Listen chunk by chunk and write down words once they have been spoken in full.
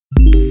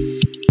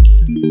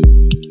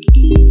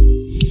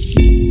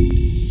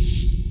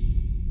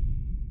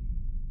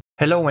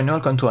Hello and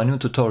welcome to a new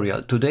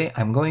tutorial. Today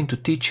I'm going to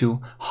teach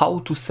you how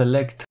to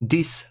select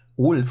this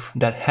wolf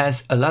that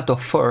has a lot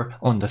of fur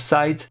on the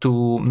sides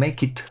to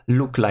make it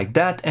look like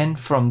that, and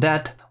from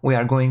that we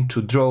are going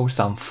to draw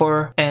some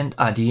fur, and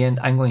at the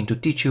end I'm going to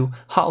teach you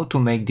how to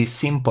make this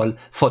simple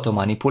photo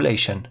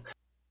manipulation.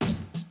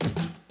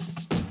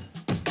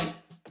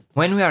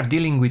 When we are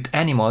dealing with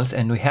animals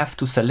and we have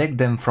to select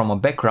them from a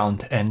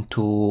background and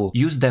to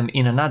use them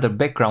in another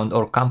background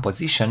or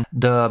composition,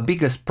 the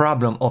biggest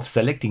problem of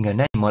selecting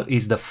an animal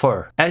is the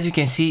fur. As you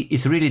can see,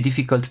 it's really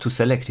difficult to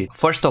select it.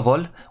 First of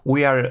all,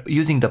 we are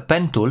using the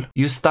pen tool.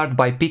 You start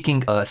by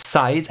picking a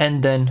side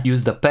and then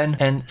use the pen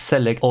and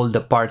select all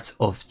the parts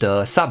of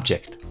the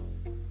subject.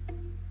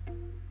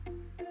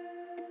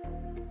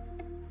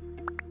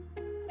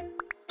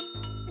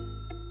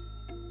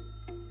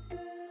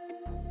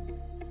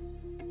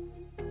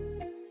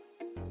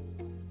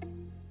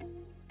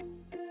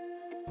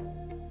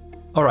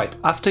 Alright,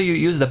 after you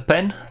use the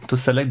pen to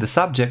select the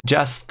subject,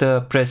 just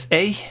press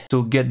A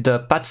to get the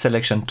path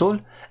selection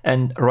tool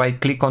and right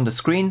click on the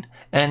screen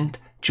and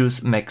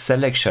choose make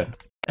selection.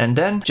 And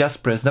then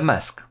just press the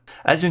mask.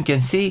 As you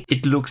can see,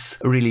 it looks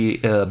really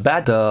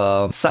bad.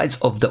 The sides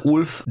of the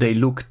wolf, they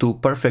look too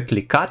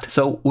perfectly cut,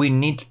 so we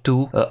need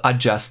to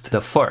adjust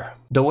the fur.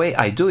 The way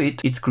I do it,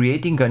 it's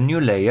creating a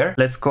new layer.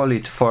 Let's call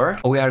it fur.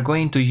 We are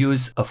going to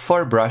use a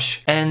fur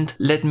brush, and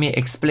let me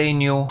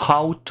explain you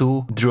how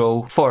to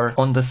draw fur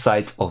on the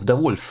sides of the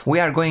wolf. We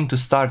are going to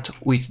start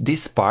with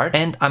this part,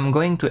 and I'm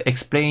going to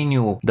explain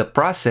you the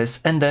process,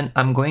 and then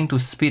I'm going to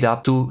speed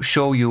up to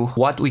show you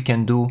what we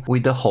can do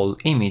with the whole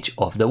image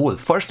of the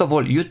wolf. First of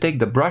all, you take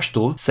the brush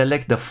tool,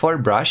 select the fur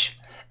brush,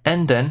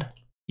 and then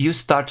you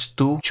start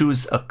to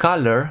choose a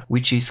color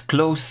which is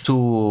close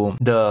to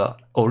the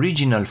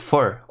original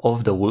fur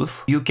of the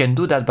wolf. You can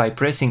do that by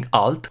pressing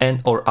Alt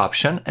and or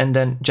Option, and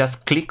then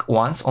just click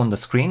once on the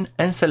screen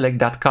and select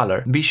that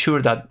color. Be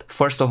sure that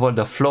first of all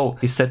the flow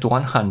is set to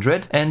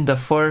 100 and the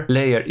fur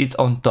layer is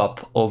on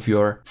top of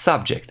your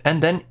subject,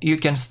 and then you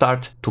can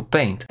start to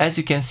paint. As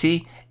you can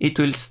see, it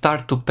will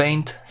start to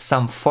paint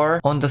some fur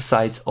on the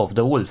sides of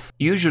the wolf.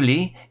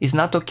 Usually, it's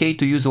not okay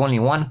to use only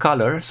one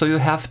color, so you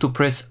have to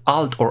press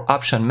Alt or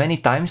Option many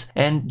times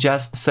and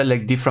just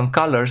select different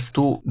colors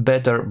to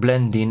better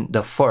blend in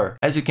the fur.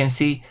 As you can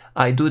see,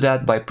 I do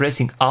that by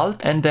pressing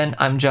Alt, and then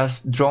I'm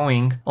just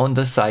drawing on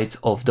the sides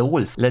of the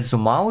wolf. Let's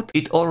zoom out.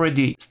 It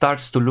already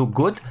starts to look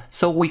good,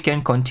 so we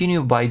can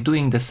continue by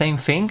doing the same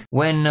thing.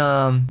 When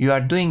you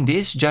are doing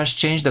this, just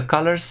change the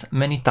colors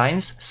many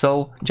times.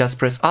 So just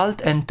press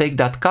Alt and take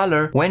that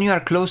color. When you are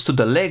close to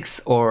the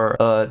legs or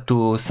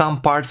to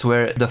some parts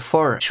where the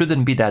fur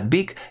shouldn't be that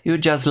big, you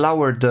just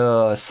lower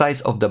the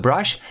size of the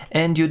brush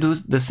and you do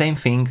the same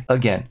thing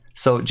again.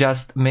 So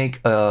just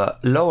make a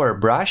lower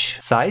brush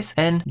size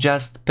and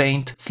just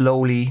paint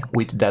slowly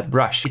with that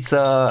brush. It's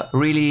a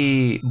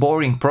really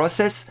boring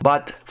process,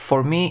 but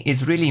for me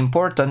it's really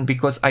important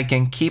because I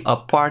can keep a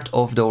part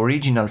of the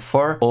original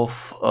fur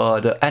of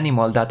the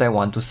animal that I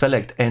want to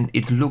select, and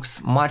it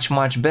looks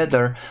much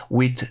better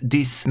with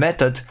this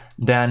method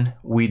than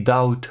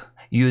without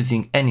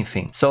using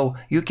anything. So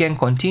you can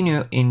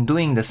continue in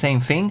doing the same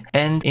thing,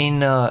 and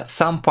in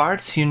some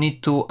parts you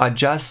need to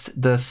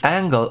adjust the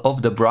angle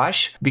of the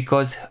brush,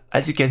 because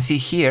as you can see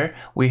here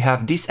we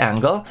have this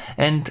angle,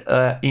 and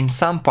in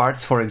some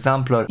parts, for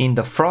example in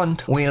the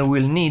front, we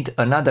will need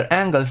another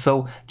angle.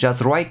 So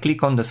just right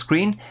click on the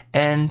screen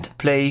and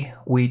play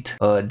with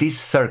this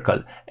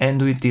circle,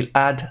 and we will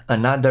add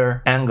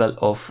another angle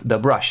of the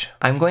brush.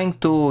 I'm going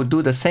to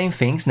do the same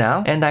things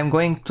now, and I'm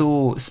going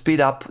to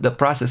speed up the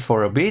process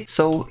for a bit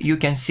so you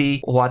can see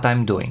what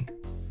I'm doing.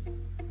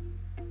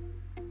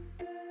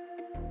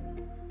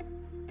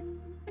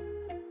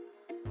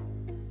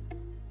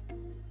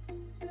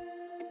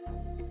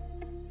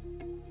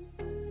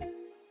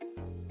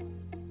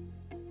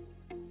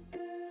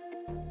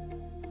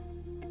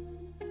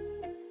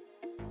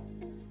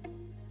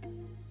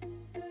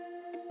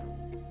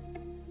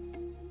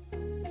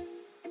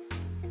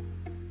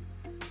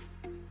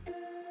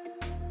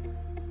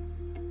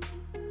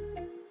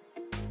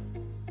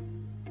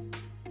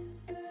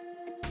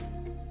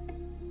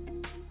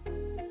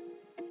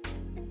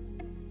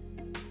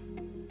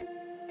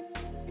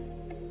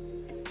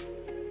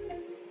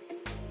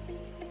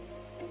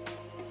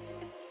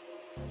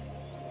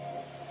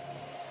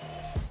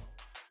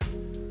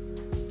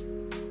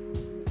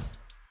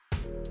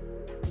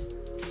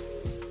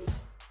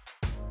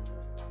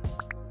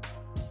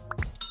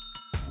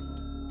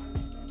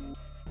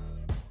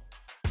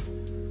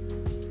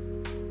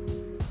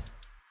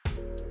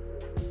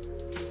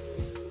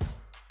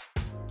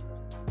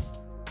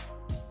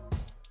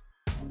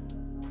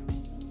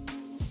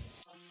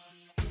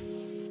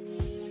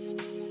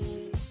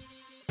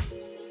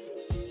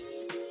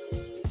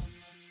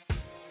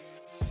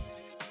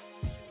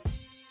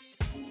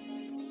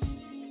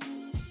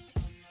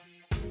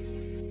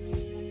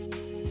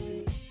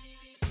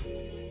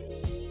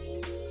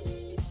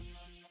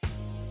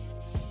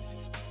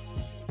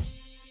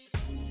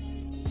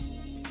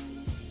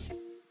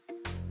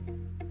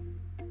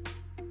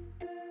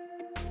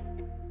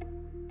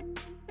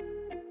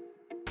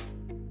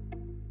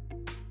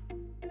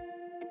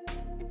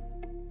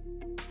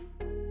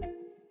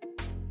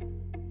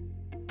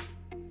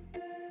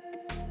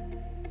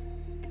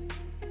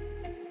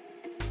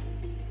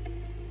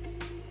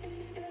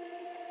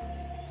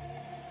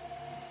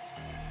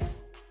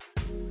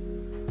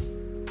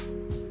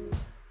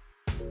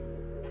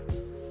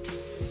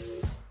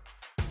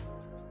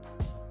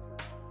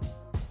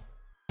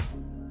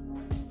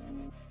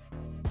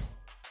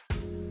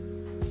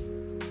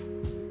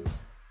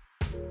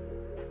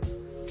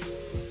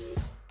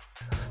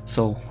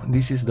 So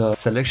this is the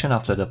selection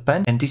after the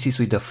pen, and this is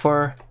with the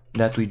fur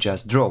that we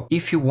just draw.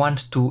 If you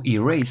want to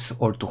erase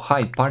or to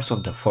hide parts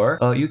of the fur,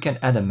 you can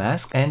add a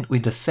mask, and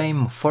with the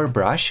same fur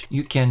brush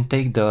you can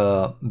take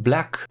the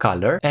black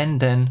color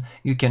and then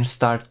you can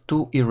start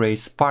to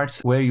erase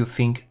parts where you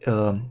think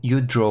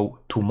you draw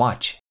too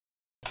much.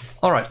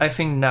 Alright, I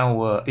think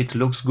now it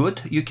looks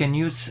good. You can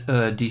use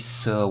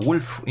this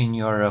wolf in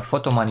your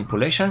photo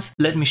manipulations.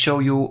 Let me show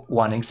you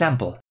one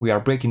example. We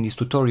are breaking this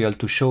tutorial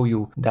to show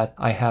you that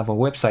I have a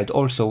website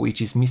also,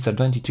 which is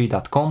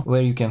mr23.com,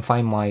 where you can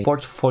find my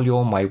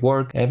portfolio, my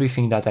work,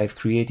 everything that I've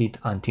created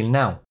until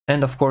now.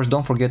 And of course,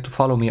 don't forget to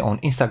follow me on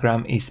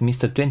Instagram, is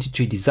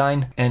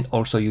Mr23Design, and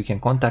also you can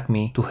contact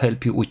me to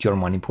help you with your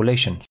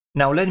manipulations.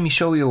 Now let me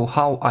show you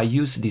how I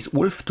use this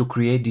wolf to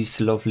create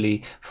this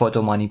lovely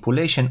photo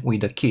manipulation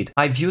with a kid.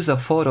 I've used a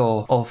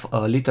photo of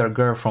a little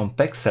girl from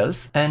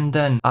Pexels, and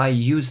then I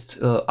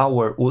used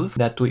our wolf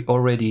that we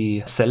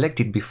already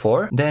selected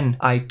before. Then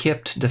I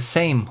kept the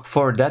same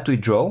fur that we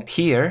draw.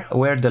 Here,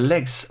 where the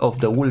legs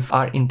of the wolf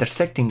are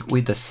intersecting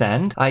with the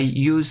sand, I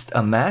used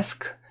a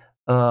mask.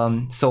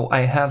 So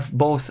I have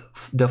both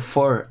the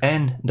fur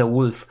and the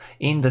wolf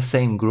in the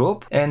same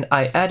group, and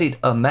I added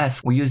a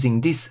mask using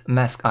this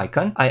mask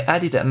icon. I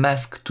added a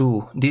mask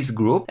to this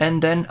group,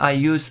 and then I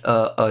use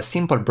a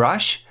simple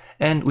brush,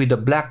 and with the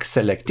black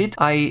selected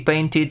I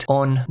painted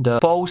on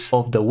the paws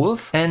of the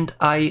wolf and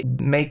I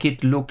make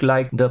it look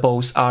like the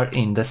paws are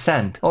in the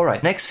sand.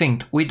 Alright, next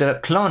thing, with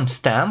the clone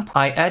stamp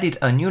I added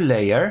a new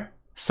layer.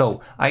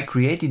 So I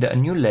created a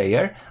new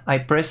layer, I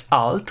press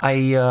Alt,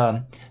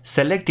 I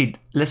selected,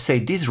 let's say,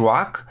 this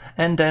rock,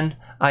 and then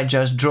I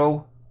just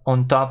draw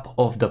on top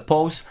of the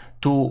paws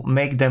to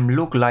make them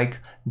look like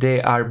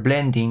they are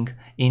blending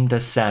in the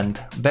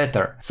sand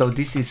better. So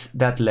this is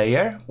that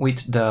layer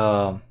with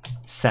the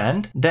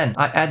sand. Then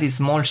I added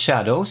small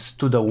shadows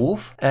to the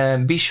wolf,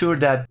 and be sure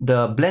that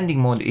the blending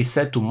mode is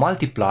set to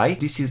multiply.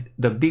 This is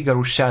the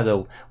bigger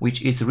shadow,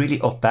 which is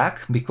really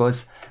opaque,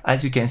 because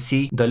as you can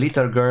see the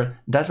little girl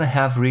doesn't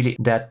have really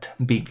that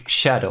big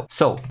shadow.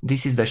 So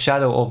this is the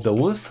shadow of the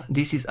wolf.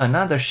 This is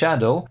another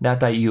shadow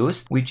that I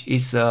used, which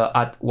is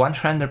at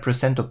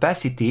 100%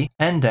 opacity,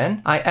 and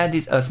then I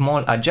added a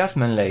small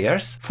adjustment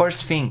layers.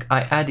 First thing,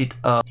 I added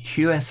a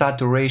hue and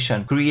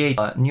saturation, create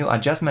a new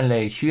adjustment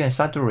layer, hue and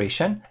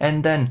saturation,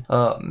 and then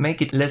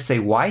make it, let's say,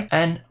 white,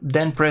 and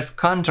then press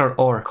Ctrl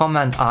or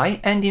Command I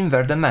and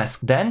invert the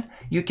mask. Then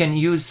you can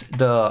use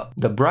the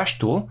brush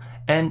tool,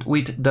 and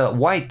with the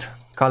white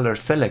color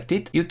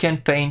selected you can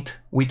paint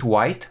with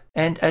white,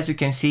 and as you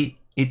can see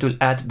it will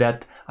add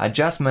that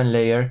adjustment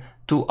layer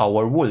to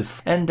our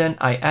wolf. And then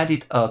I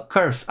added a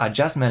curves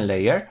adjustment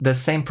layer, the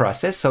same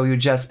process, so you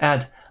just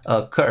add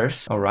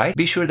curves. Alright,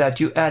 be sure that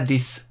you add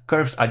this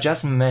curves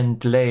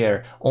adjustment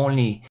layer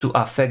only to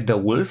affect the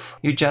wolf.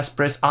 You just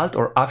press Alt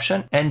or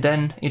Option, and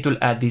then it will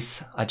add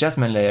this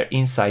adjustment layer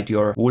inside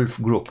your wolf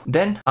group.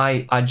 Then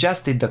I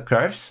adjusted the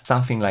curves,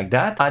 something like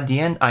that. At the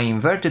end I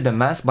inverted the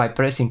mask by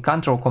pressing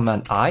Ctrl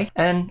Command I,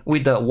 and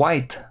with the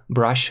white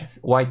brush,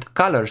 white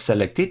color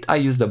selected, I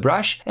use the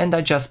brush and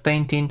I just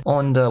painting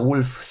on the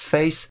wolf's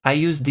face. I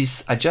use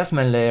this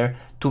adjustment layer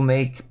to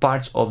make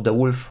parts of the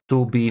wolf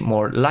to be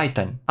more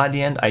lightened. At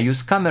the end I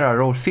use camera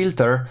raw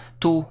filter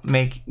to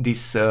make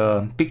this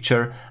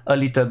picture a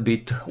little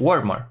bit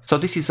warmer. So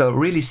this is a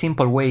really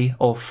simple way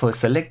of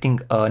selecting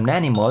an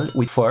animal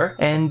with fur,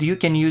 and you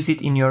can use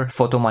it in your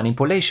photo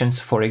manipulations,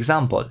 for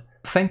example.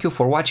 Thank you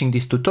for watching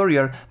this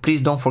tutorial.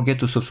 Please don't forget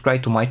to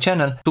subscribe to my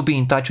channel to be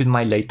in touch with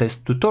my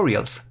latest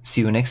tutorials.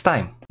 See you next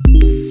time.